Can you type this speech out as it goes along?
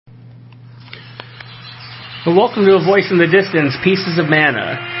Well, welcome to A Voice in the Distance, Pieces of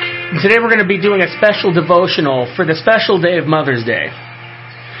Manna. And today we're going to be doing a special devotional for the special day of Mother's Day.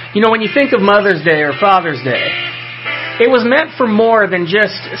 You know, when you think of Mother's Day or Father's Day, it was meant for more than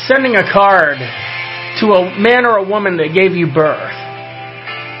just sending a card to a man or a woman that gave you birth.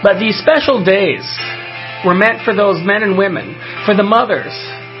 But these special days were meant for those men and women, for the mothers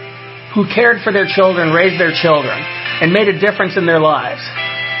who cared for their children, raised their children, and made a difference in their lives.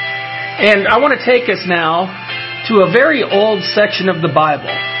 And I want to take us now to a very old section of the Bible,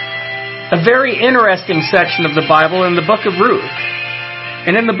 a very interesting section of the Bible in the book of Ruth.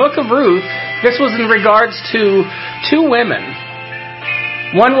 And in the book of Ruth, this was in regards to two women.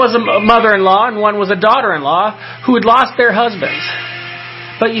 One was a mother-in-law and one was a daughter-in-law who had lost their husbands.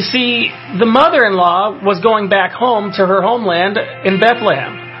 But you see, the mother-in-law was going back home to her homeland in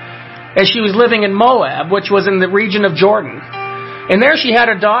Bethlehem, as she was living in Moab, which was in the region of Jordan. And there she had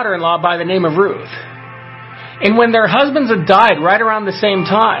a daughter-in-law by the name of Ruth. And when their husbands had died right around the same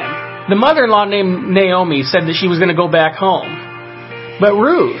time, the mother-in-law named Naomi said that she was going to go back home. But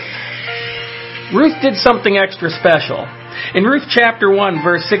Ruth did something extra special. In Ruth chapter 1,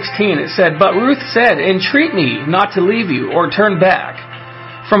 verse 16, it said, "But Ruth said, 'Entreat me not to leave you or turn back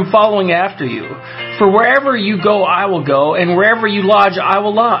from following after you. For wherever you go, I will go, and wherever you lodge, I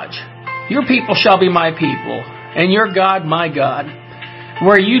will lodge. Your people shall be my people, and your God my God.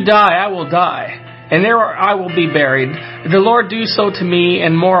 Where you die, I will die, and there I will be buried. The Lord do so to me,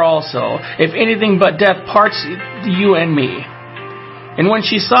 and more also, if anything but death parts you and me.' And when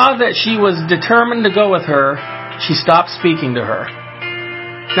she saw that she was determined to go with her, she stopped speaking to her."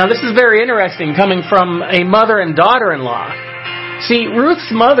 Now this is very interesting, coming from a mother and daughter-in-law. See, Ruth's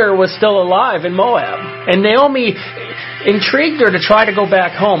mother was still alive in Moab, and Naomi intrigued her to try to go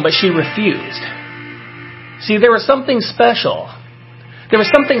back home, but she refused. See, there was something special. There was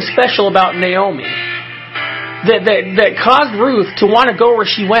something special about Naomi that caused Ruth to want to go where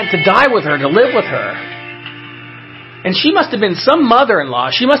she went, to die with her, to live with her. And she must have been some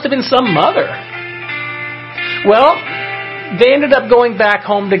mother-in-law. She must have been some mother. Well, they ended up going back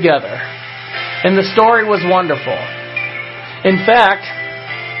home together. And the story was wonderful. In fact,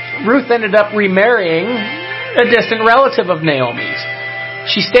 Ruth ended up remarrying a distant relative of Naomi's.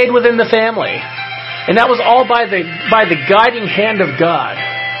 She stayed within the family. And that was all by the guiding hand of God.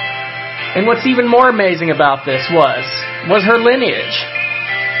 And what's even more amazing about this was her lineage.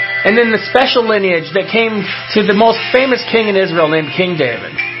 And then the special lineage that came to the most famous king in Israel named King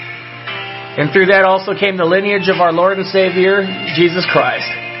David. And through that also came the lineage of our Lord and Savior, Jesus Christ.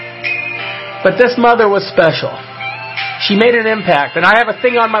 But this mother was special. She made an impact. And I have a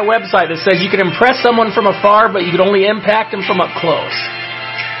thing on my website that says you can impress someone from afar, but you can only impact them from up close.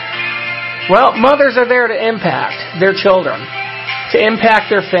 Well, mothers are there to impact their children, to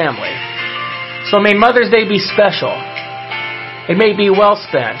impact their family. So may Mother's Day be special. It may be well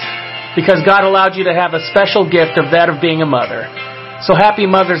spent, because God allowed you to have a special gift of that of being a mother. So happy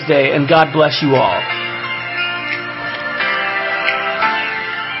Mother's Day, and God bless you all.